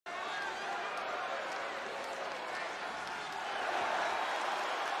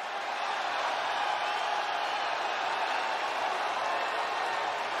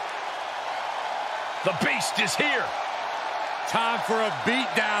The Beast is here. Time for a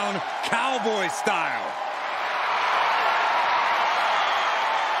beatdown, cowboy style.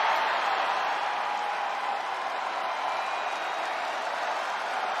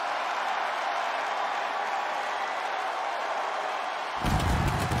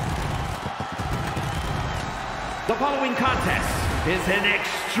 The following contest is an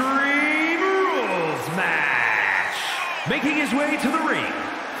Extreme Rules match. Making his way to the ring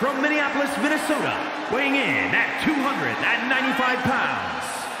from Minneapolis, Minnesota, weighing in at 295 pounds,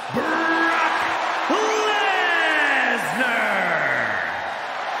 Brock Lesnar.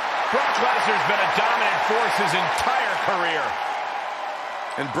 Brock Lesnar's been a dominant force his entire career.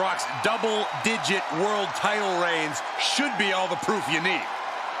 And Brock's double-digit world title reigns should be all the proof you need.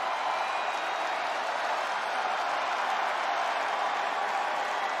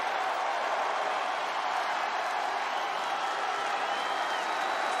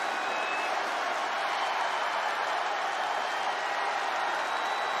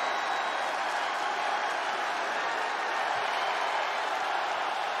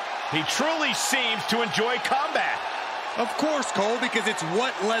 He truly seems to enjoy combat. Of course, Cole, because it's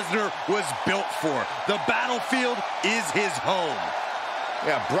what Lesnar was built for. The battlefield is his home.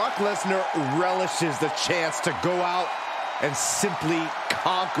 Yeah, Brock Lesnar relishes the chance to go out and simply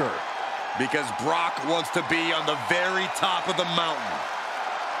conquer. Because Brock wants to be on the very top of the mountain.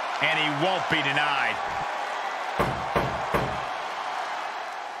 And he won't be denied.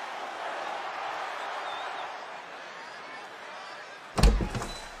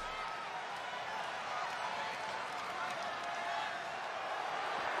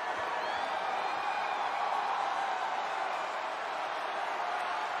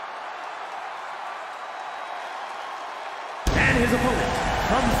 His opponent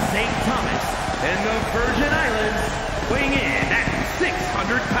from St. Thomas in the Virgin Islands, weighing in at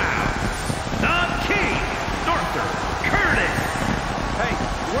 600 pounds, the King, Arthur Curtis. Hey,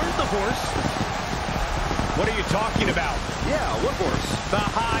 where's the horse? What are you talking about? Yeah, what horse? The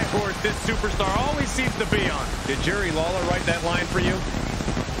high horse this superstar always seems to be on. Did Jerry Lawler write that line for you?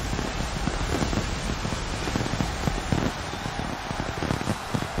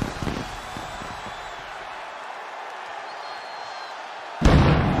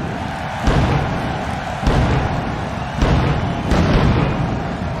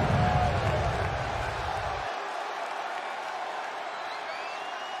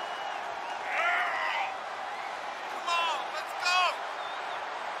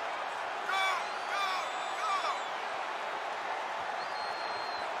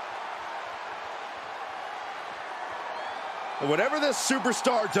 Whatever this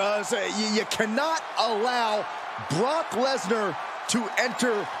superstar does, you cannot allow Brock Lesnar to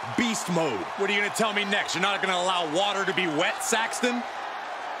enter beast mode. What are you going to tell me next? You're not going to allow water to be wet, Saxton?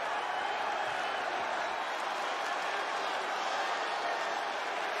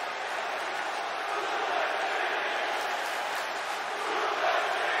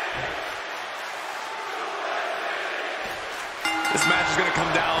 This match is going to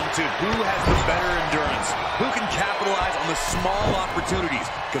come down to who has the better endurance, who can capitalize on the small opportunities,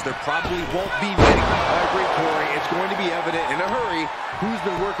 because there probably won't be many. I agree, Corey. It's going to be evident in a hurry who's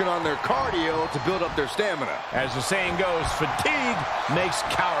been working on their cardio to build up their stamina. As the saying goes, fatigue makes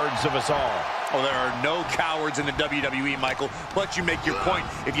cowards of us all. Oh, there are no cowards in the WWE, Michael. But you make your point.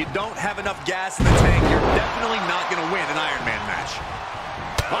 If you don't have enough gas in the tank, you're definitely not going to win an Iron Man match.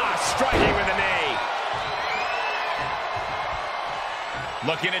 Striking with a knee.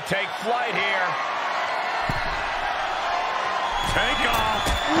 Looking to take flight here. Take off.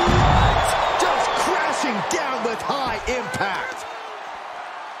 What? Just crashing down with high impact.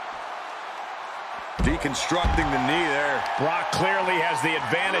 Deconstructing the knee there. Brock clearly has the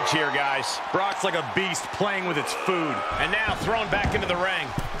advantage here, guys. Brock's like a beast playing with its food. And now thrown back into the ring.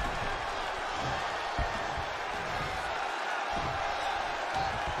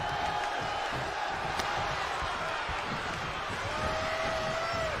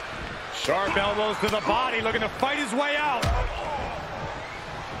 Sharp elbows to the body, looking to fight his way out.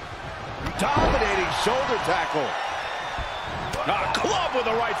 Dominating shoulder tackle. A club with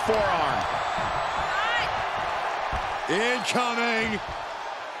the right forearm. Incoming.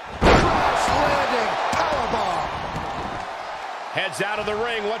 Crash landing powerbomb. Heads out of the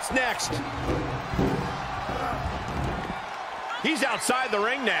ring. What's next? He's outside the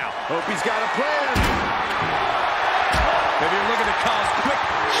ring now. Hope he's got a plan. If you're looking to cause quick,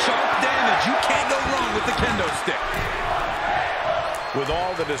 sharp damage, you can't go wrong with the kendo stick. With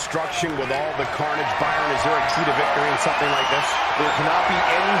all the destruction, with all the carnage, Byron, is there a key to victory in something like this? There cannot be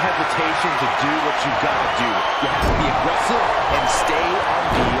any hesitation to do what you've got to do. You have to be aggressive and stay on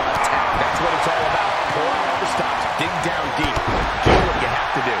the attack. That's what it's all about. Pull out all the stops. Dig down deep. Do what you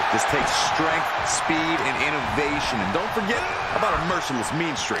have to do. This takes strength, speed, and innovation. And don't forget about a merciless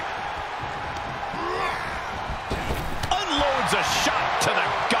mean streak. Unloads a shot to the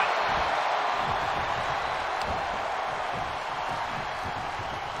gut.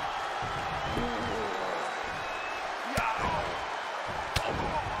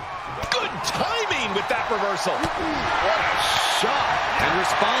 Good timing with that reversal. What a shot. And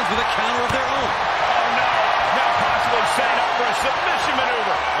responds with a counter of their own. Oh, no. Now possibly setting up for a submission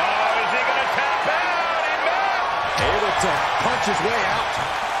maneuver. Oh, is he going to tap out? He may. Able to punch his way out.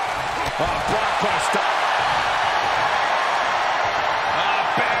 Oh, Brock put a stop.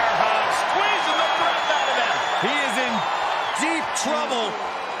 Bear hug. Squeezing the breath out of him. He is in deep trouble.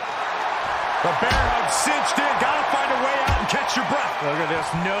 The bear hug cinched in. Got to find a way out and catch your breath. Look at this.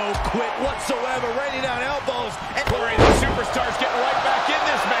 No quit whatsoever. Raining down elbows. And Corey, the superstar's getting right back in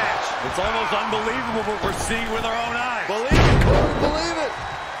this match. It's almost unbelievable what we're seeing with our own eyes. Believe it, Corey. Believe it.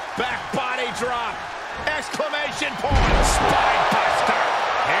 Back body drop. Exclamation point. Spine buster.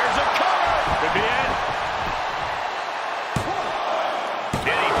 Here's a cover. Could be it.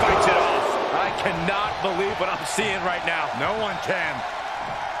 And he fights it off. I cannot believe what I'm seeing right now. No one can.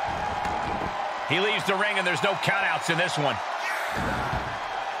 He leaves the ring, and there's no countouts in this one.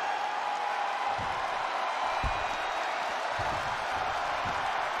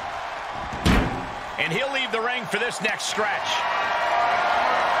 And he'll leave the ring for this next stretch.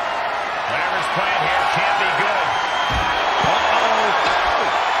 Whatever's planned here can't be good.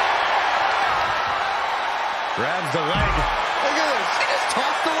 Grabs the leg. Look at this. He just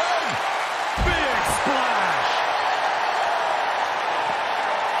tossed the leg. Big splash.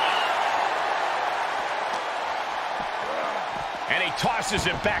 And he tosses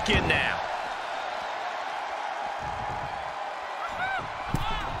it back in now.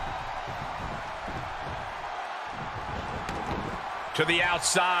 To the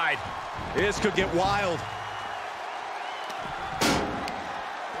outside. This could get wild.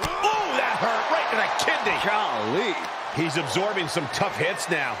 Oh, that hurt right to the kidney. Golly. He's absorbing some tough hits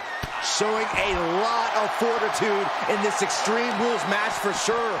now. Showing a lot of fortitude in this Extreme Rules match for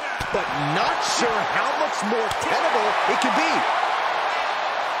sure, but not sure how much more tenable it can be.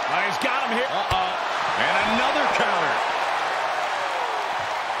 Oh, he's got him here. And another counter.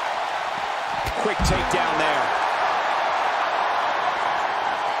 Quick takedown there.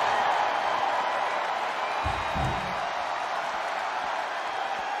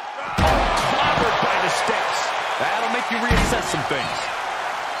 Clobbered by the sticks. That'll make you reassess some things.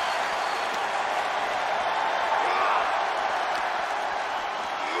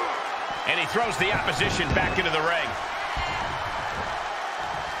 And he throws the opposition back into the ring.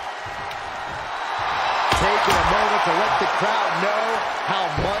 Taking a moment to let the crowd know how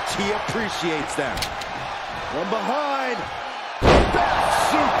much he appreciates them. From behind, back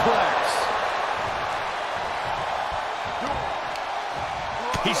suplex.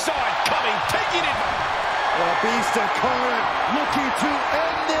 He saw it coming, taking it. A beast incarnate looking to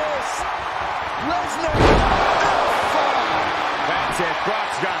end this. Lesnar. That's it.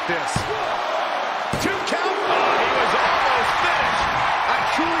 Brock's got this. 2 count. He was almost finished. I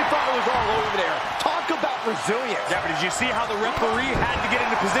truly thought it was all over there. Talk about resilience. Yeah, but did you see how the referee had to get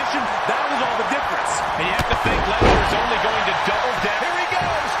into position? That was all the difference. And you have to think Lesnar is only going to double down. Here he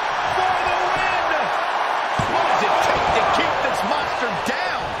goes for the win. What does it take to keep this monster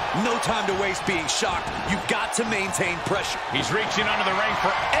down? No time to waste being shocked. You've got to maintain pressure. He's reaching under the ring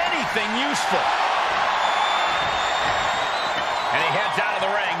for anything useful. And he heads out of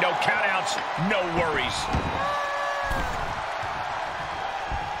the ring. No countouts, no worries.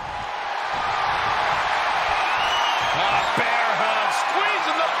 Bear hug,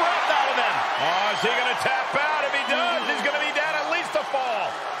 squeezing the breath out of him. Oh, is he going to tap out? If he does, he's going to be down at least a fall.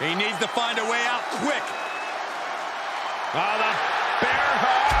 He needs to find a way out quick. Oh, the bear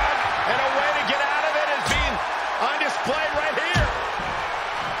hug, and a way to get out of it is being on display right here.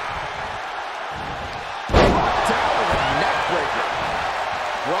 Down with a neck breaker.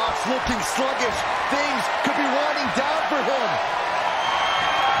 Brock's looking sluggish. Things could be winding down for him.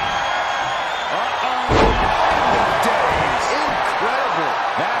 Days. Incredible.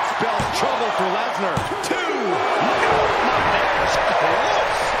 That spells trouble for Lesnar. 2. That's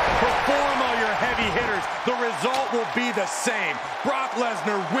close. Perform all your heavy hitters. The result will be the same. Brock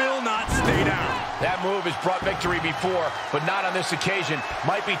Lesnar will not stay down. That move has brought victory before, but not on this occasion.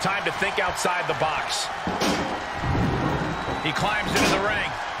 Might be time to think outside the box. He climbs into the ring.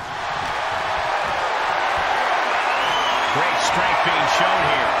 Great strength being shown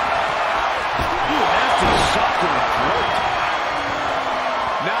here. Ooh, nasty shot to the throat.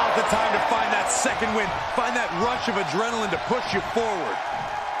 Now's the time to fight. second wind. Find that rush of adrenaline to push you forward.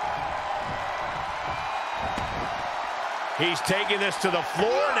 He's taking this to the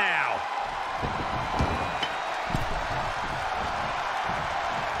floor now.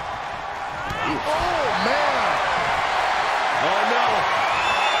 Oh, man. Oh, no.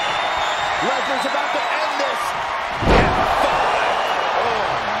 Lesnar's about to end this.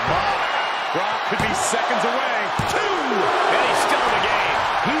 Oh, my. Brock could be seconds away. 2. And he's still in the game.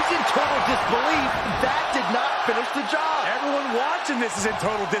 He's in total disbelief. That did not finish the job. Everyone watching this is in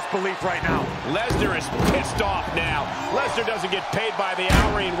total disbelief right now. Lesnar is pissed off now. Lesnar doesn't get paid by the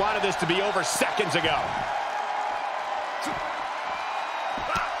hour. He wanted this to be over seconds ago.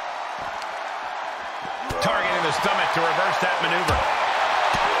 Targeting the stomach to reverse that maneuver.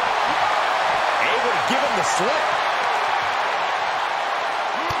 Able to give him the slip.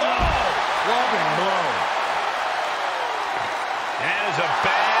 Oh! Loving blow. That is a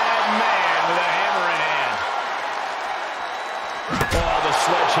bad man with a hammer in hand. Oh, the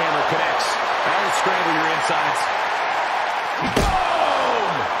sledgehammer connects. That will scramble your insides.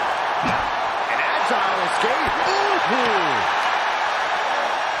 Boom! An agile escape. Ooh!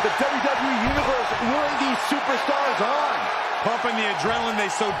 The WWE Universe luring these superstars on. Pumping the adrenaline they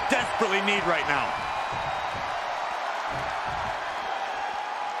so desperately need right now.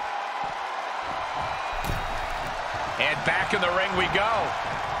 And back in the ring we go.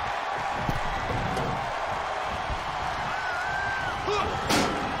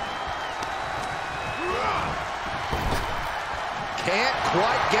 Can't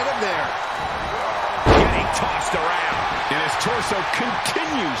quite get him there. Getting tossed around. And his torso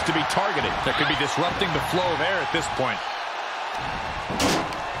continues to be targeted. That could be disrupting the flow of air at this point.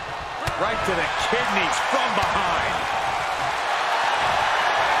 Right to the kidneys from behind.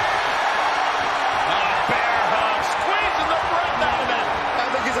 Bear hug, squeezing the breath out of him. I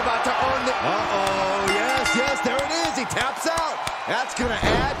think he's about to earn the... Uh-oh, yes, there it is. He taps out. That's going to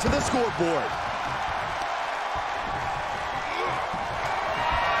add to the scoreboard.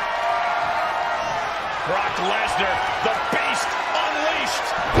 Brock Lesnar, the beast unleashed.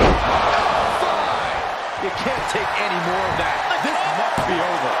 You can't take any more of that. This must be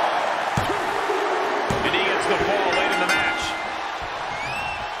over. And he gets the fall late in the match.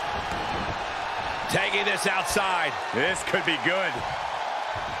 Tagging this outside. This could be good.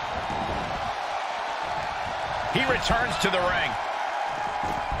 He returns to the ring.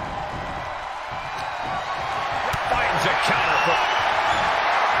 Finds a counter.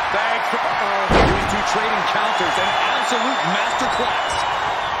 Thanks for these two trading counters. An absolute masterclass.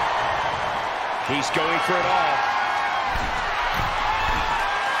 He's going for it all.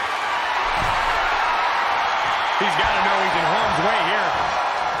 He's got to know he's in harm's way here.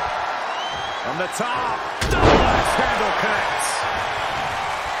 From the top. Axe handle connects.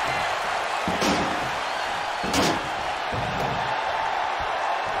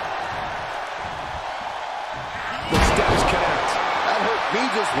 The steps connect. That hurt me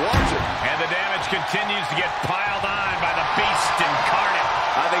just watching. And the damage continues to get piled on by the beast incarnate.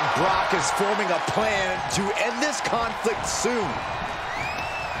 I think Brock is forming a plan to end this conflict soon.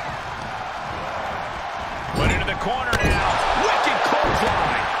 Put into the corner now. Wicked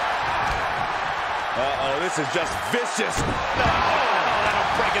clothesline. Uh-oh, this is just vicious. Oh,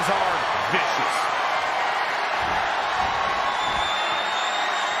 that'll break his arm. Vicious.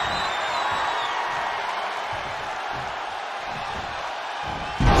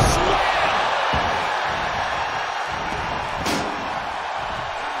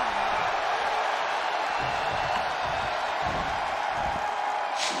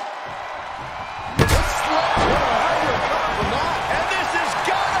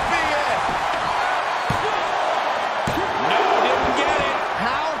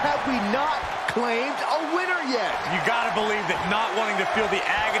 Claimed a winner yet. You gotta believe that not wanting to feel the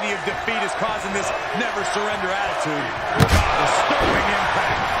agony of defeat is causing this never surrender attitude. Disturbing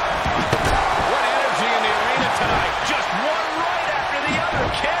impact. What energy in the arena tonight. Just one right after the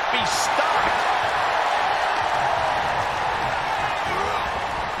other. Can't be stopped.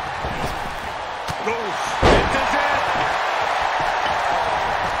 Oof. This is it.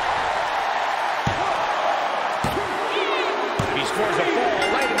 He scores a fall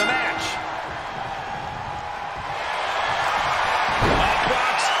late in the match.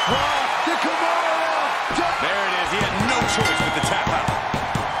 There it is. He had no choice but to tap out.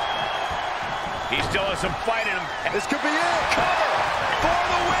 He still has some fight in him. This could be it. Cover for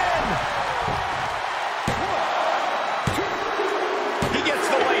the win. He gets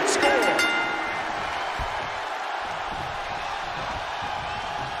the late score.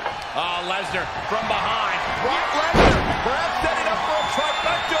 Lesnar from behind. Brock Lesnar perhaps setting up for a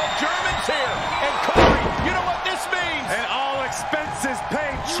trifecta of Germans here. is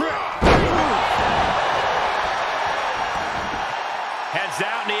paid trip. Heads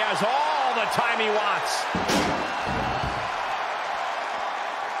out, and he has all the time he wants.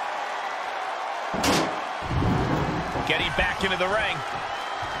 Getting back into the ring.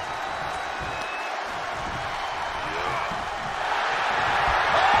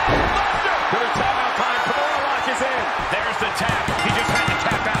 There's the tap. He just had to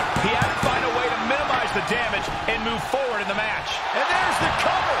tap out. He had to find a way to minimize the damage and move forward in the match. And there's the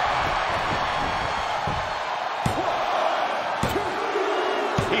cover.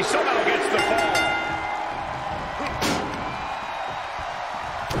 He somehow gets the fall.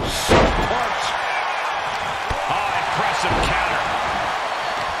 Punch. Oh, impressive counter.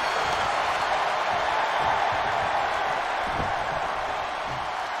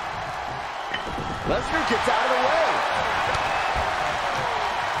 Lesnar gets out of the way.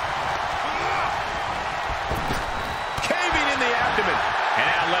 Caving in the abdomen. And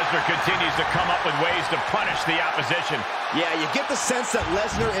now Lesnar continues to come up with ways to punish the opposition. Yeah, you get the sense that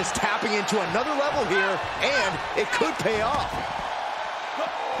Lesnar is tapping into another level here, and it could pay off.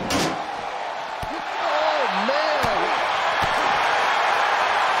 Oh, man.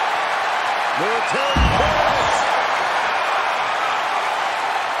 Military press.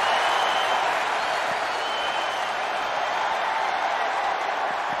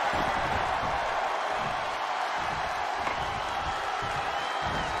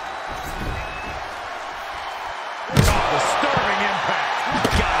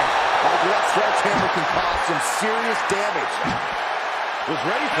 Can cause some serious damage. Was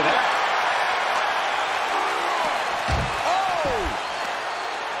ready for that. Oh!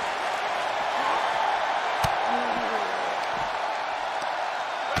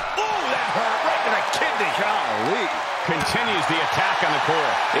 Ooh, that hurt right to the kidney. Golly. Continues the attack on the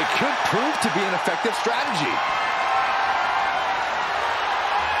core. It could prove to be an effective strategy.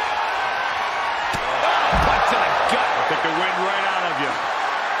 Oh, punch to the gut. Took the wind right out of you.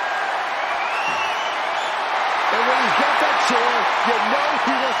 And when he's got that chair, you know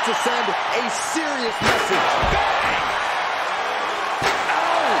he wants to send a serious message. Bang!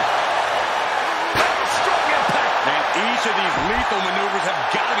 Ow! That's a strong impact. And each of these lethal maneuvers have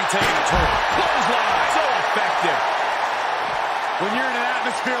got to be taking a toll. Clothesline. So effective. When you're in an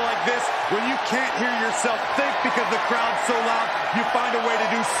atmosphere like this, when you can't hear yourself think because the crowd's so loud, you find a way to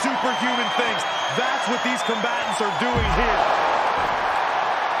do superhuman things. That's what these combatants are doing here.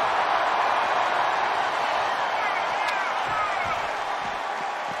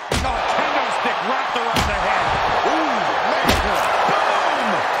 Wrapped around the head. Ooh, man.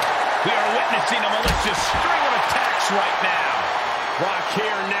 Boom! We are witnessing a malicious string of attacks right now. Brock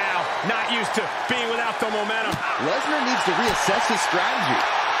here now, not used to being without the momentum. Lesnar needs to reassess his strategy.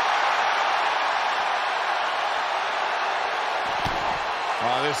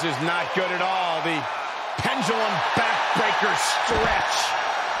 Oh, this is not good at all. The pendulum backbreaker stretch.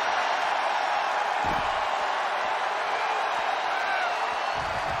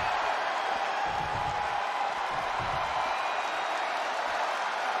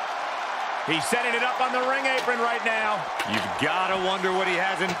 He's setting it up on the ring apron right now. You've got to wonder what he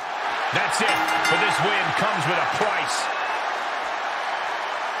has in. That's it. But this win comes with a price.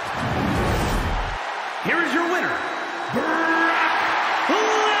 Here is your winner, Brock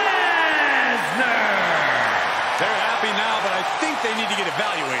Lesnar. They're happy now, but I think they need to get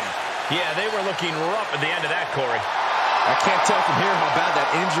evaluated. Yeah, they were looking rough at the end of that, Corey. I can't tell from here how bad that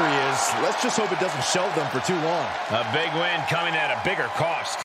injury is. Let's just hope it doesn't shelve them for too long. A big win coming at a bigger cost.